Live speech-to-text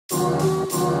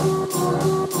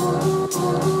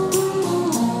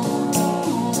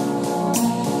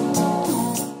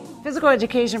Physical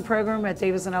education program at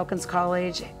Davis Elkins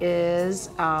College is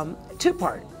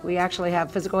two-part. We actually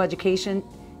have physical education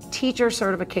teacher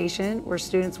certification, where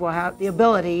students will have the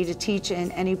ability to teach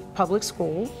in any public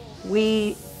school.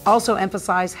 We also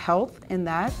emphasize health in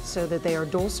that, so that they are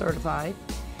dual certified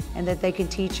and that they can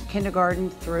teach kindergarten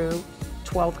through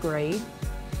 12th grade.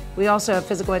 We also have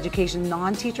physical education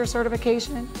non-teacher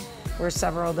certification, where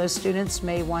several of those students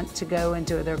may want to go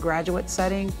into their graduate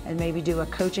setting and maybe do a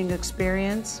coaching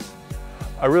experience.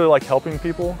 I really like helping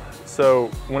people, so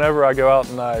whenever I go out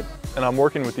and I'm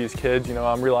working with these kids,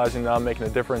 I'm realizing that I'm making a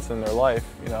difference in their life.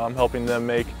 I'm helping them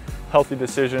make healthy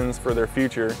decisions for their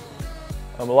future.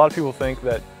 A lot of people think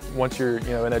that once you're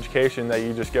in education that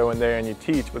you just go in there and you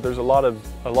teach, but there's a lot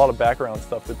of background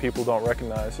stuff that people don't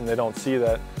recognize and they don't see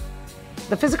that.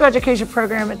 The physical education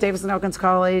program at Davis Elkins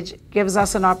College gives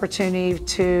us an opportunity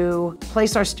to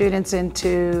place our students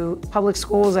into public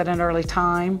schools at an early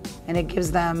time, and it gives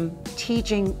them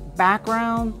teaching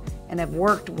background and have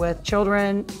worked with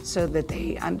children so that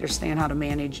they understand how to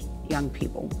manage young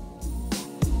people.